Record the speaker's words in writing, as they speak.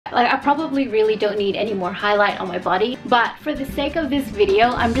Like, I probably really don't need any more highlight on my body, but for the sake of this video,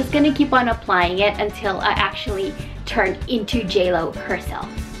 I'm just gonna keep on applying it until I actually turn into JLo herself.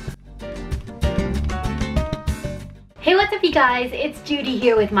 Hey, what's up you guys? It's Judy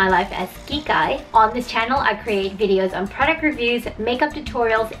here with My Life as Kikay. On this channel, I create videos on product reviews, makeup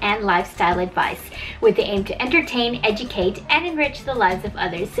tutorials, and lifestyle advice with the aim to entertain, educate, and enrich the lives of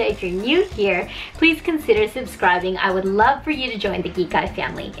others. So if you're new here, please consider subscribing. I would love for you to join the Kikay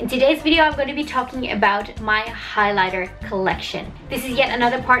family. In today's video, I'm going to be talking about my highlighter collection. This is yet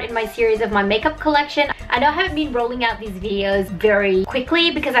another part in my series of my makeup collection. I know I haven't been rolling out these videos very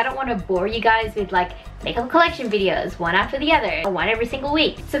quickly because I don't want to bore you guys with like makeup collection videos, one after the other, one every single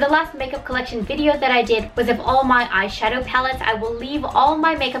week. So the last makeup collection video that I did was of all my eyeshadow palettes. I will leave all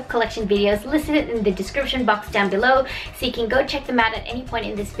my makeup collection videos listed in the description box down below, so you can go check them out at any point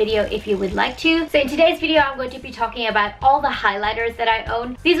in this video if you would like to. So in today's video, I'm going to be talking about all the highlighters that I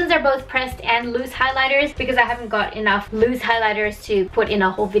own. These ones are both pressed and loose highlighters because I haven't got enough loose highlighters to put in a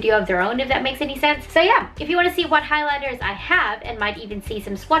whole video of their own, if that makes any sense. So yeah, if you want to see what highlighters I have and might even see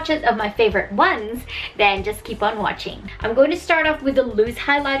some swatches of my favorite ones, then just keep on watching. I'm going to start off with the loose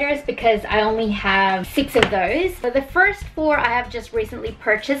highlighters because I only have 6 of those. So the first 4 I have just recently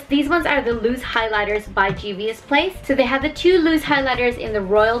purchased. These ones are the loose highlighters by Juvia's Place. So they have the 2 loose highlighters in the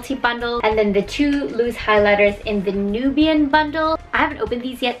Royalty bundle and then the 2 loose highlighters in the Nubian bundle. I haven't opened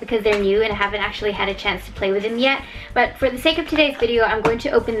these yet because they're new and I haven't actually had a chance to play with them yet. But for the sake of today's video, I'm going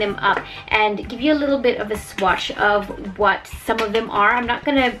to open them up and give you a little bit of a swatch of what some of them are. I'm not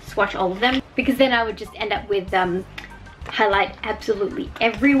going to swatch all of them because then I would just end up with highlight absolutely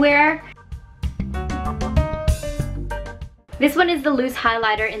everywhere. This one is the loose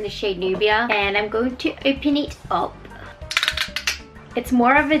highlighter in the shade Nubia, and I'm going to open it up. It's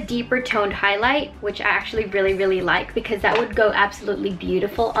more of a deeper toned highlight, which I actually really like because that would go absolutely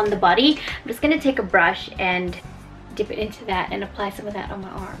beautiful on the body. I'm just going to take a brush and dip it into that and apply some of that on my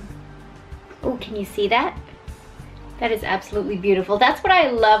arm. Oh, can you see that? That is absolutely beautiful. That's what I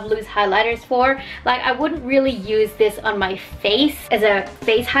love loose highlighters for. Like, I wouldn't really use this on my face as a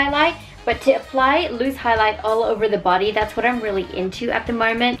face highlight, but to apply loose highlight all over the body, that's what I'm really into at the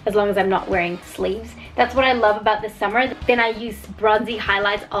moment, as long as I'm not wearing sleeves. That's what I love about the summer. Then I use bronzy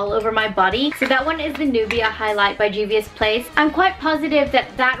highlights all over my body. So that one is the Nubia highlight by Juvia's Place. I'm quite positive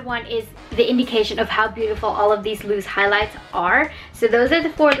that that one is the indication of how beautiful all of these loose highlights are. So those are the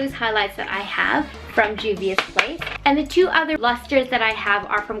 4 loose highlights that I have from Juvia's Place. And the 2 other lusters that I have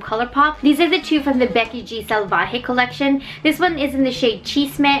are from ColourPop. These are the 2 from the Becky G Salvaje collection. This one is in the shade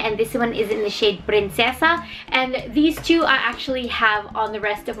Chisme and this one is in the shade Princesa. And these 2 I actually have on the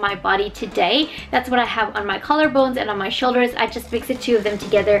rest of my body today. That's what I have on my collarbones and on my shoulders. I just mixed the 2 of them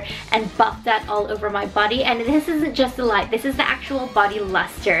together and buffed that all over my body. And this isn't just a light, this is the actual body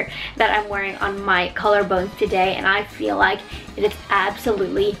luster that I'm wearing on my collarbones today, and I feel like it is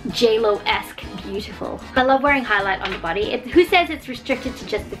absolutely JLo-esque beautiful. I love wearing highlight on the body. Who says it's restricted to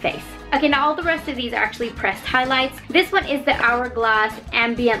just the face? Okay, now all the rest of these are actually pressed highlights. This one is the Hourglass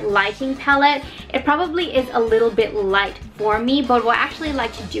Ambient Lighting Palette. It probably is a little bit light for me, but what I actually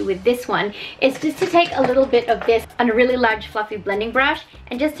like to do with this one is just to take a little bit of this on a really large fluffy blending brush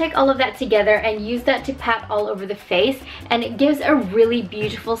and just take all of that together and use that to pat all over the face, and it gives a really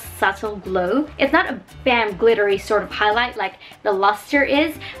beautiful subtle glow. It's not a bam glittery sort of highlight like the luster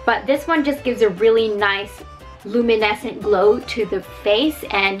is, but this one just gives a really nice luminescent glow to the face,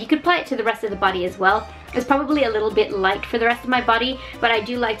 and you could apply it to the rest of the body as well. It's probably a little bit light for the rest of my body, but I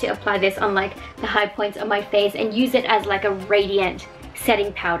do like to apply this on like the high points of my face and use it as like a radiant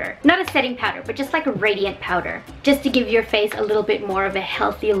setting powder. Not a setting powder, but just like a radiant powder, just to give your face a little bit more of a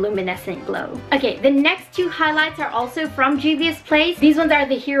healthy luminescent glow. Okay, the next 2 highlights are also from Juvia's Place. These ones are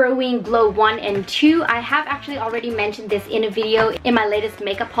the Heroine Glow 1 and 2. I have actually already mentioned this in a video in my latest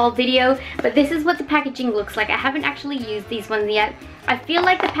makeup haul video, but this is what the packaging looks like. I haven't actually used these ones yet. I feel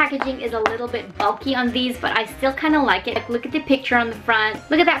like the packaging is a little bit bulky on these, but I still kind of like it. Like, look at the picture on the front.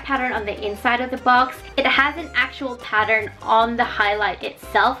 Look at that pattern on the inside of the box. It has an actual pattern on the highlight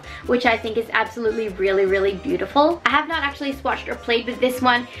itself, which I think is absolutely really beautiful. I have not actually swatched or played with this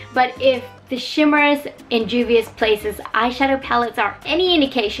one, but if the shimmers in Juvia's Place's eyeshadow palettes are any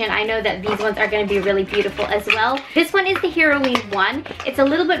indication, I know that these ones are going to be really beautiful as well. This one is the Heroine 1. It's a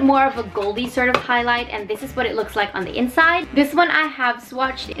little bit more of a goldy sort of highlight, and this is what it looks like on the inside. This one I have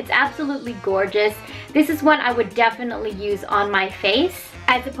swatched. It's absolutely gorgeous. This is one I would definitely use on my face.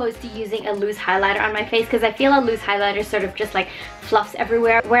 as opposed to using a loose highlighter on my face, because I feel a loose highlighter sort of just like fluffs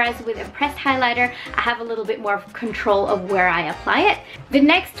everywhere, whereas with a pressed highlighter I have a little bit more control of where I apply it. The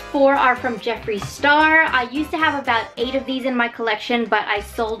next 4 are from Jeffree Star. I used to have about 8 of these in my collection, but I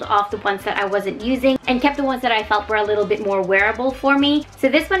sold off the ones that I wasn't using and kept the ones that I felt were a little bit more wearable for me. So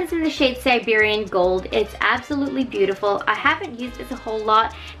this one is in the shade Siberian Gold. It's absolutely beautiful. I haven't used this a whole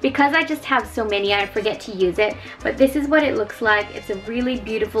lot because I just have so many I forget to use it, but this is what it looks like. It's a really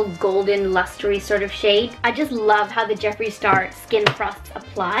beautiful golden lustery sort of shade. I just love how the Jeffree Star Skin Frosts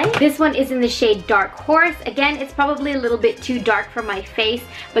apply. This one is in the shade Dark Horse. Again, it's probably a little bit too dark for my face,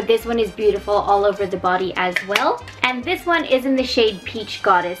 but this one is beautiful all over the body as well. And this one is in the shade Peach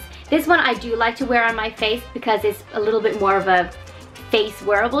Goddess. This one I do like to wear on my face because it's a little bit more of a face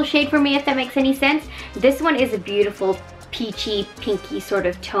wearable shade for me, if that makes any sense. This one is a beautiful peachy, pinky sort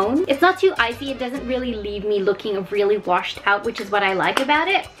of tone. It's not too icy. It doesn't really leave me looking really washed out, which is what I like about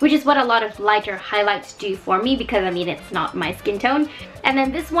it, which is what a lot of lighter highlights do for me, because I mean, it's not my skin tone. And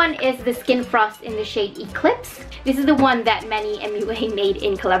then this one is the Skin Frost in the shade Eclipse. This is the one that Manny MUA made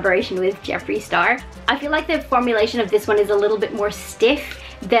in collaboration with Jeffree Star. I feel like the formulation of this one is a little bit more stiff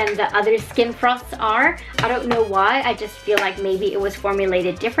than the other Skin Frosts are. I don't know why, I just feel like maybe it was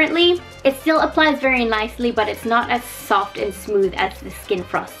formulated differently. It still applies very nicely, but it's not as soft and smooth as the Skin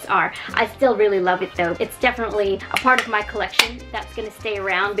Frosts are. I still really love it though. It's definitely a part of my collection that's gonna stay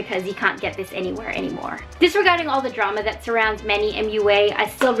around because you can't get this anywhere anymore. Disregarding all the drama that surrounds Manny MUA, I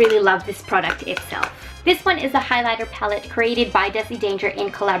still really love this product itself. This one is a highlighter palette created by Desi Danger in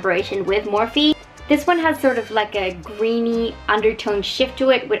collaboration with Morphe. This one has sort of like a greeny undertone shift to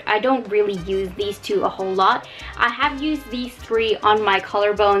it, but I don't really use these two a whole lot. I have used these 3 on my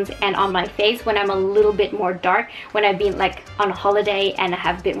collarbones and on my face when I'm a little bit more dark, when I've been like on a holiday and I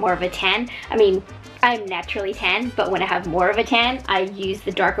have a bit more of a tan. I mean, I'm naturally tan, but when I have more of a tan, I use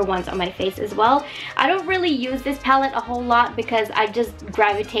the darker ones on my face as well. I don't really use this palette a whole lot because I just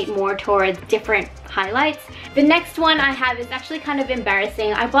gravitate more towards different highlights. The next one I have is actually kind of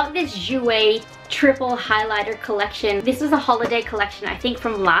embarrassing. I bought this Jouer triple highlighter collection. This was a holiday collection, I think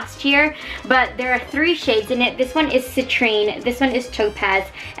from last year, but there are 3 shades in it. This one is Citrine, this one is Topaz,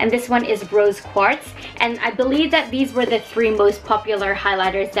 and this one is Rose Quartz. And I believe that these were the 3 most popular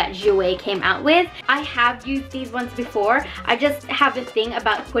highlighters that Jouer came out with. I have used these ones before. I just have a thing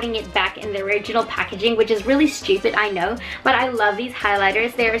about putting it back in the original packaging, which is really stupid, I know, but I love these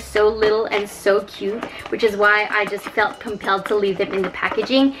highlighters. They are so little and so cute, which is why I just felt compelled to leave them in the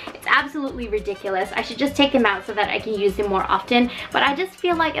packaging. It's absolutely ridiculous. I should just take them out so that I can use them more often, but I just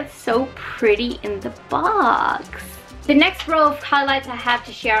feel like it's so pretty in the box. The next row of highlights I have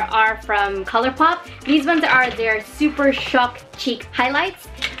to share are from ColourPop. These ones are their Super Shock Cheek highlights.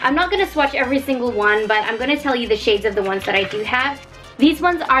 I'm not going to swatch every single one, but I'm going to tell you the shades of the ones that I do have. These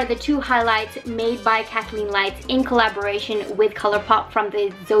ones are the 2 highlights made by Kathleen Lights in collaboration with ColourPop from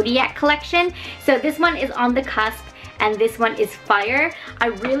the Zodiac collection. So this one is On the Cusp, and this one is Fire. I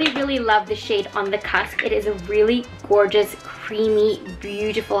really love the shade On the Cusp. It is a really gorgeous, creamy,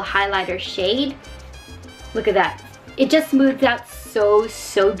 beautiful highlighter shade. Look at that. It just smooths out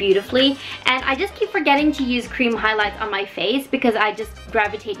so beautifully, and I just keep forgetting to use cream highlights on my face because I just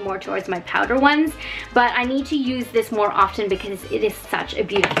gravitate more towards my powder ones, but I need to use this more often because it is such a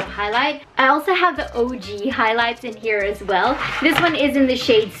beautiful highlight. I also have the OG highlights in here as well. This one is in the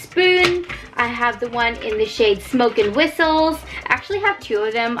shade Spoon. I have the one in the shade Smoke and Whistles. I actually have 2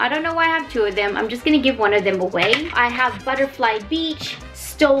 of them. I don't know why I have 2 of them. I'm just gonna give one of them away. I have Butterfly Beach,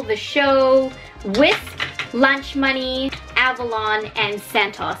 Stole the Show, Wisp, Lunch Money, Avalon, and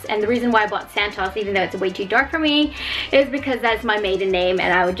Santos. And the reason why I bought Santos, even though it's way too dark for me, is because that's my maiden name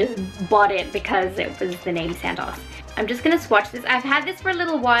and I just bought it because it was the name Santos. I'm just gonna swatch this. I've had this for a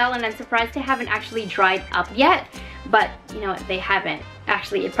little while and I'm surprised they haven't actually dried up yet, but you know what, they haven't.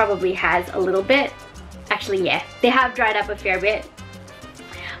 Actually, it probably has a little bit. Actually, yeah, they have dried up a fair bit.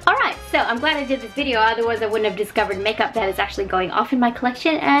 Alright, so I'm glad I did this video, otherwise I wouldn't have discovered makeup that is actually going off in my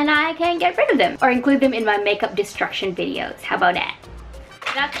collection and I can get rid of them or include them in my makeup destruction videos. How about that?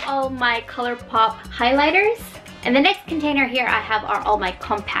 That's all my ColourPop highlighters. And the next container here I have are all my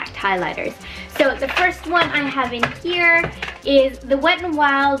compact highlighters. So the first one I have in here is the Wet n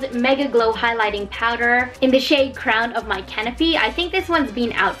Wild Mega Glow Highlighting Powder in the shade Crown of My Canopy. I think this one's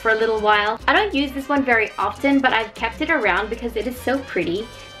been out for a little while. I don't use this one very often, but I've kept it around because it is so pretty.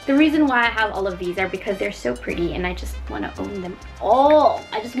 The reason why I have all of these are because they're so pretty and I just want to own them all.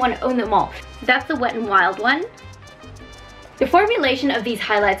 I just want to own them all. So that's the Wet n Wild one. The formulation of these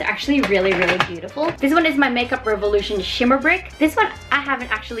highlights are actually really, really beautiful. This one is my Makeup Revolution Shimmer Brick. This one I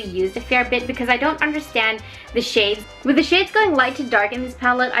haven't actually used a fair bit because I don't understand the shades. With the shades going light to dark in this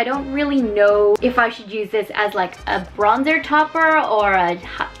palette, I don't really know if I should use this as like a bronzer topper or a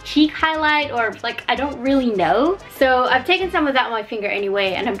cheek highlight, or like, I don't really know. So I've taken some of that on my finger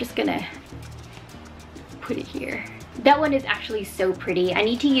anyway, and I'm just gonna put it here. That one is actually so pretty. I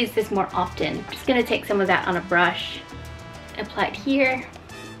need to use this more often. I'm just gonna take some of that on a brush. Apply it here.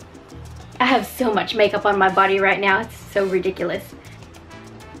 I have so much makeup on my body right now. It's so ridiculous.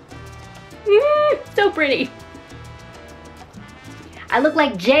 So pretty. I look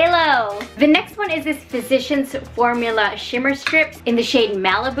like J-Lo. The next one is this Physicians Formula Shimmer Strips in the shade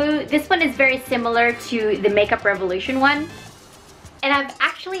Malibu. This one is very similar to the Makeup Revolution one. And I've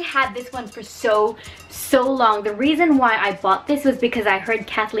actually had this one for so long. The reason why I bought this was because I heard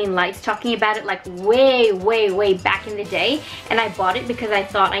Kathleen Lights talking about it like way back in the day. And I bought it because I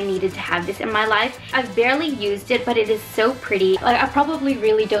thought I needed to have this in my life. I've barely used it, but it is so pretty. Like, I probably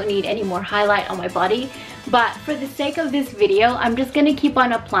really don't need any more highlight on my body. But for the sake of this video, I'm just gonna keep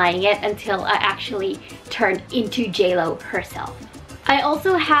on applying it until I actually turn into J-Lo herself. I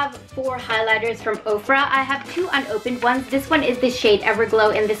also have 4 highlighters from Ofra. I have 2 unopened ones. This one is the shade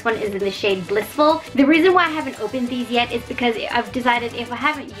Everglow and this one is in the shade Blissful. The reason why I haven't opened these yet is because I've decided if I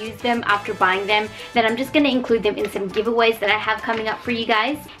haven't used them after buying them, then I'm just going to include them in some giveaways that I have coming up for you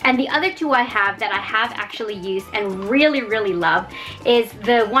guys. And the other 2 I have that I have actually used and really love is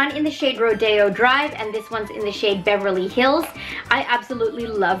the one in the shade Rodeo Drive and this one's in the shade Beverly Hills. I absolutely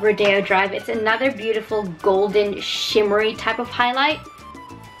love Rodeo Drive. It's another beautiful golden shimmery type of highlight.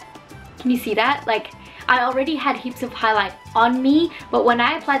 Can you see that? Like, I already had heaps of highlight on me, but when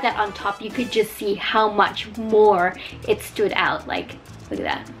I applied that on top, you could just see how much more it stood out. Like, look at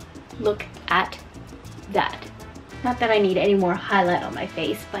that. Look at that. Not that I need any more highlight on my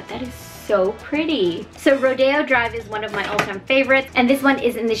face, but that is so pretty. So Rodeo Drive is one of my all-time favorites, and this one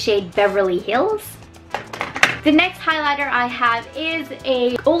is in the shade Beverly Hills. The next highlighter I have is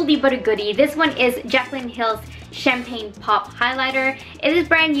a oldie but a goodie. This one is Jaclyn Hill's Champagne Pop highlighter. It is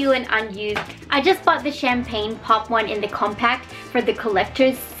brand new and unused. I just bought the Champagne Pop one in the compact for the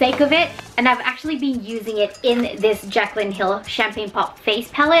collector's sake of it, and I've actually been using it in this Jaclyn Hill Champagne Pop face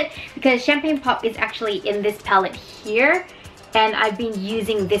palette because Champagne Pop is actually in this palette here, and I've been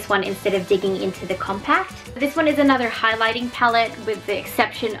using this one instead of digging into the compact. This one is another highlighting palette with the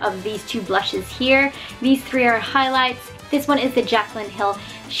exception of these 2 blushes here. These 3 are highlights. This one is the Jaclyn Hill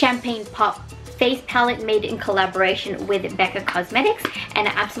Champagne Pop face palette made in collaboration with Becca Cosmetics, and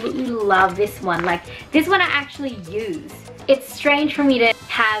I absolutely love this one. Like, this one I actually use. It's strange for me to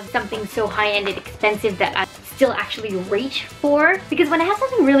have something so high-end and expensive that I still actually reach for, because when I have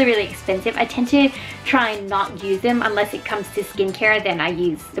something really expensive, I tend to try and not use them unless it comes to skincare. Then I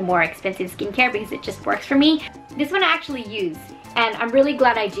use the more expensive skincare because it just works for me. This one I actually use, and I'm really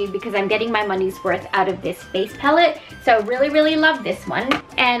glad I do because I'm getting my money's worth out of this face palette. So really love this one.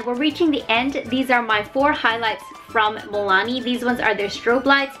 And we're reaching the end. These are my 4 highlights from Milani. These ones are their strobe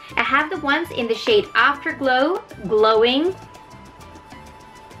lights. I have the ones in the shade Afterglow, Glowing.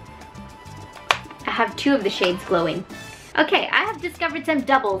 I have 2 of the shades Glowing. Okay, I have discovered some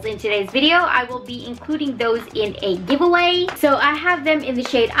doubles in today's video. I will be including those in a giveaway. So I have them in the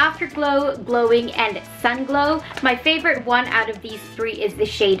shade Afterglow, Glowing, and Sunglow. My favorite one out of these 3 is the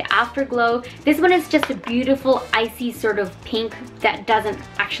shade Afterglow. This one is just a beautiful icy sort of pink that doesn't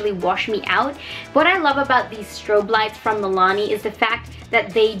actually wash me out. What I love about these strobe lights from Milani is the fact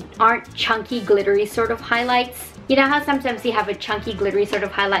that they aren't chunky, glittery sort of highlights. You know how sometimes you have a chunky, glittery sort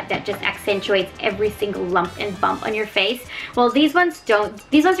of highlight that just accentuates every single lump and bump on your face? Well, these ones don't.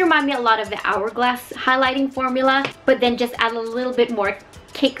 These ones remind me a lot of the Hourglass highlighting formula, but then just add a little bit more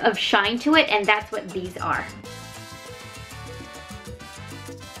kick of shine to it, and that's what these are.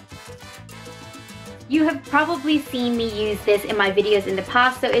 You have probably seen me use this in my videos in the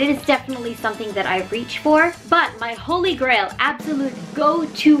past, so it is definitely something that I reach for. But my holy grail, absolute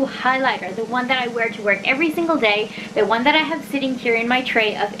go-to highlighter, the one that I wear to work every single day, the one that I have sitting here in my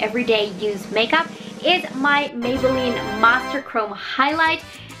tray of everyday used makeup, is my Maybelline Master Chrome Highlight.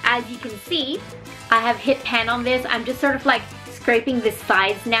 As you can see, I have hit pan on this. I'm just sort of like scraping the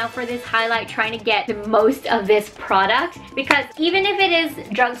sides now for this highlight, trying to get the most of this product, because even if it is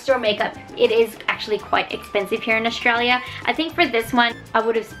drugstore makeup, it is actually quite expensive here in Australia. I think for this one I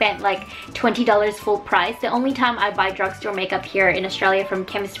would have spent like $20 full price. The only time I buy drugstore makeup here in Australia from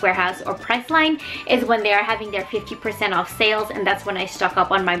Chemist Warehouse or Priceline is when they are having their 50% off sales, and that's when I stock up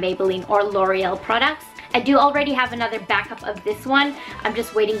on my Maybelline or L'Oreal products. I do already have another backup of this one. I'm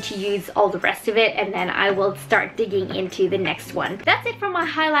just waiting to use all the rest of it, and then I will start digging into the next one. That's it for my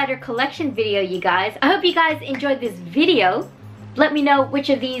highlighter collection video, you guys. I hope you guys enjoyed this video. Let me know which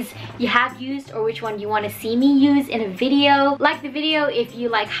of these you have used or which one you want to see me use in a video. Like the video if you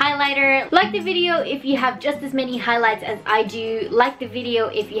like highlighter. Like the video if you have just as many highlights as I do. Like the video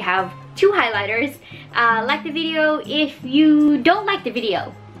if you have 2 highlighters. Like the video if you don't like the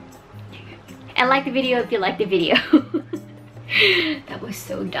video. And like the video if you like the video. That was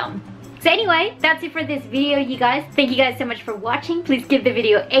so dumb. So anyway, that's it for this video, you guys. Thank you guys so much for watching. Please give the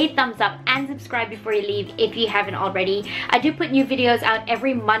video a thumbs up and subscribe before you leave if you haven't already. I do put new videos out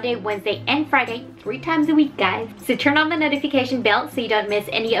every Monday, Wednesday, and Friday, 3 times a week, guys. So turn on the notification bell so you don't miss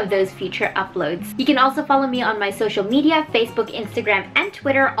any of those future uploads. You can also follow me on my social media, Facebook, Instagram, and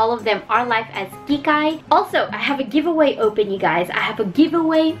Twitter. All of them are lifeaskikay. Also, I have a giveaway open, you guys. I have a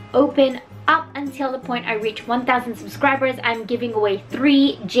giveaway open up until the point I reach 1,000 subscribers. I'm giving away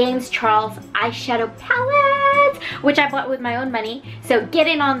 3 James Charles eyeshadow palettes, which I bought with my own money. So get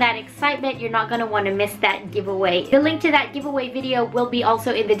in on that excitement. You're not going to want to miss that giveaway. The link to that giveaway video will be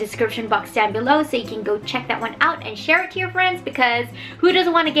also in the description box down below, so you can go check that one out and share it to your friends, because who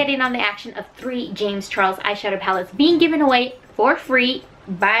doesn't want to get in on the action of 3 James Charles eyeshadow palettes being given away for free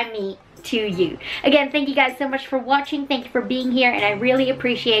by me to you. Again, thank you guys so much for watching. Thank you for being here, and I really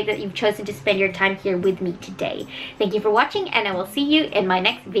appreciate that you've chosen to spend your time here with me today. Thank you for watching, and I will see you in my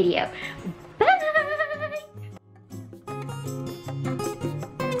next video. Bye!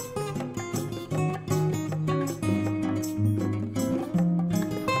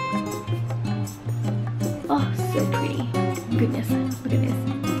 Oh, so pretty. Goodness, look at this.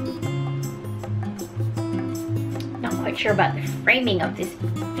 Not quite sure about the framing of this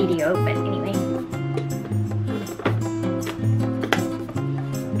video, but anyway.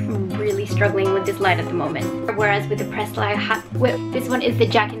 I'm really struggling with this light at the moment. Whereas with the pressed light, this one is the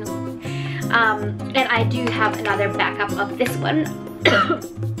Jack and I do have another backup of this one.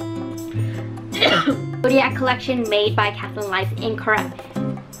 Zodiac collection made by Kathleen Lights in Korea.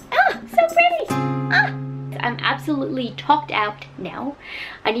 Ah, so pretty! Ah. I'm absolutely talked out now.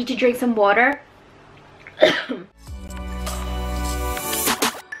 I need to drink some water.